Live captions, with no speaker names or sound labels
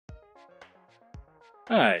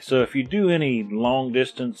Alright, so if you do any long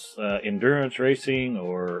distance endurance racing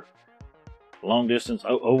or long distance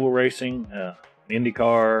oval racing,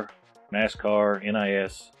 IndyCar, NASCAR,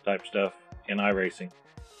 NIS type stuff in iRacing,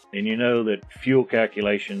 then you know that fuel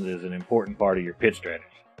calculations is an important part of your pit strategy.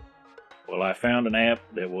 Well, I found an app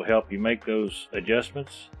that will help you make those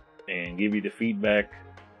adjustments and give you the feedback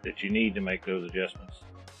that you need to make those adjustments.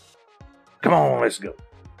 Come on, let's go.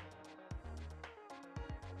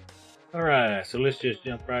 Alright, so let's just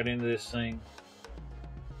jump right into this thing.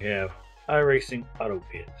 We have iRacing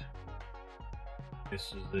AutoPit.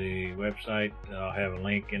 This is the website. I'll have a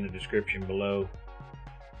link in the description below.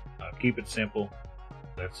 Keep it simple.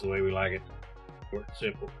 That's the way we like it. Short and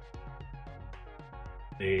simple.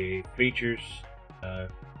 The features,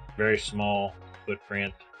 very small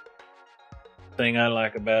footprint. Thing I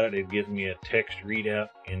like about it, it gives me a text readout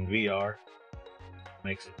in VR.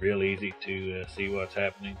 Makes it real easy to see what's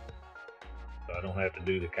happening. So I don't have to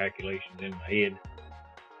do the calculations in my head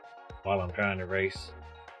while I'm trying to race.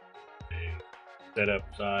 The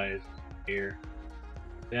setup size here.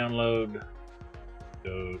 Download.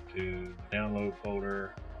 Go to download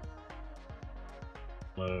folder.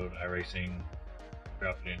 Load iRacing.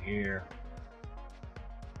 Drop it in here.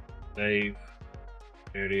 Save.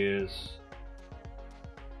 There it is.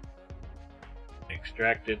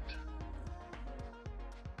 Extract it.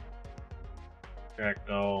 Extract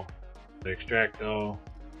all. Extract all.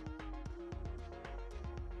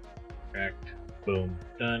 Extract. Boom.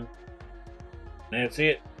 Done. And that's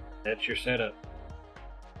it. That's your setup.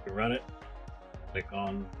 You run it. Click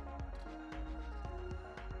on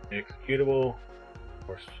executable. Of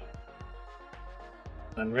course,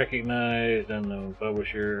 unrecognized, unknown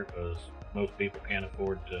publisher, because most people can't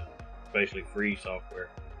afford to, basically free software.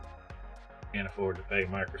 Can't afford to pay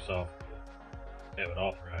Microsoft to have it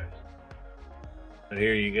authorized. But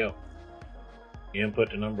here you go. You input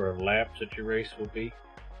the number of laps that your race will be,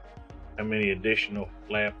 how many additional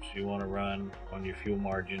laps you want to run on your fuel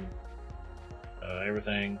margin,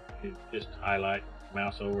 everything. You just highlight,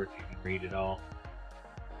 mouse over it, you can read it all.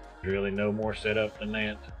 There's really no more setup than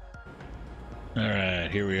that.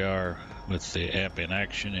 Alright, here we are with the app in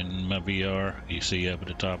action in my VR. You see up at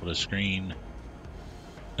the top of the screen,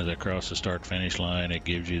 as I cross the start finish line, it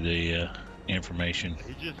gives you the information.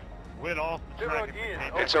 He just went off the track.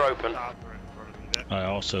 Pits are open. I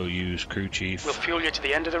also use CrewChief. We'll fuel you to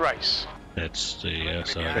the end of the race. That's the,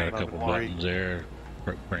 so I got a couple buttons there.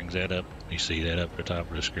 Brings that up. You see that up at the top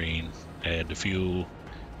of the screen. Add the fuel.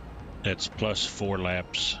 That's plus 4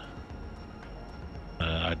 laps.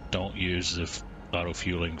 I don't use the auto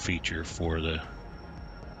fueling feature for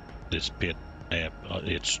this pit app.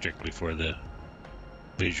 It's strictly for the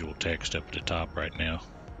visual text up at the top right now.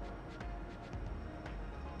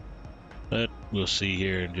 But we'll see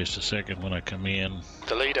here in just a second when I come in.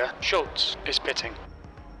 The leader, Schultz, is pitting.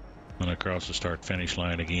 When I cross the start finish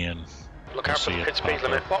line again. Look out for the pit speed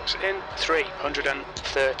limit. Box in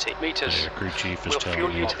 330 meters. CrewChief is we'll telling fuel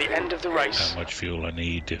me you to the end of the race. How much fuel I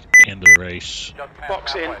need to end of the race.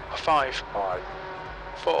 Box in 5,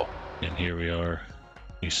 4. And here we are.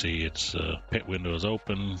 You see it's pit window is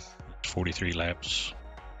open. It's 43 laps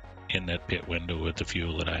in that pit window with the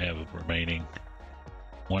fuel that I have remaining.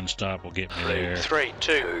 One stop will get me there. 3,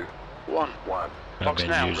 2, 1. I've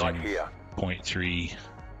been using 0.3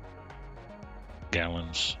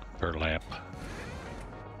 gallons per lap.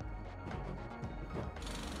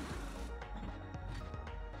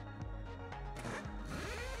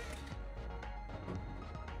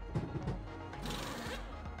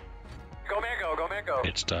 Go man, go man, go.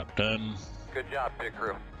 Pit stop done. Good job, pit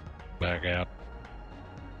crew. Back out.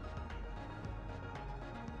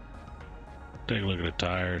 Take a look at the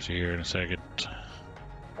tires here in a second.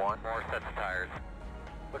 One more set of tires.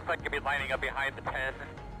 Looks like you'll be lining up behind the 10.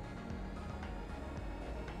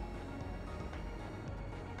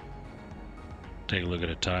 Take a look at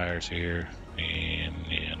the tires here, and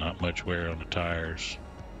yeah, not much wear on the tires.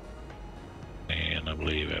 And I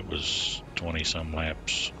believe that was 20 some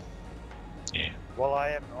laps. Yeah. Well,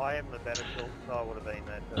 I am the better Schultz, so I would have been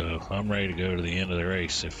that. So I'm ready to go to the end of the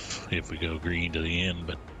race if we go green to the end,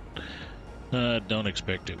 but don't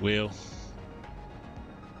expect it will.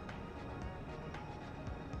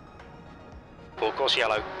 Full course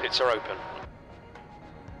yellow, pits are open.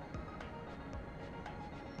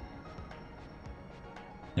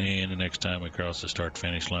 And the next time we cross the start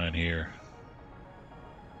finish line here,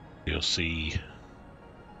 you'll see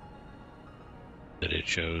that it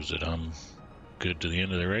shows that I'm good to the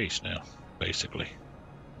end of the race now, basically.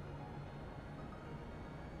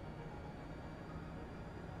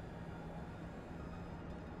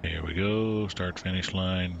 Here we go, start finish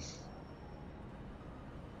line.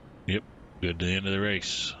 Yep, good to the end of the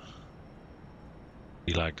race.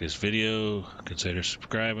 If you like this video, consider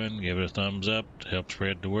subscribing, give it a thumbs up to help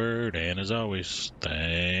spread the word, and as always,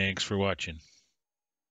 thanks for watching.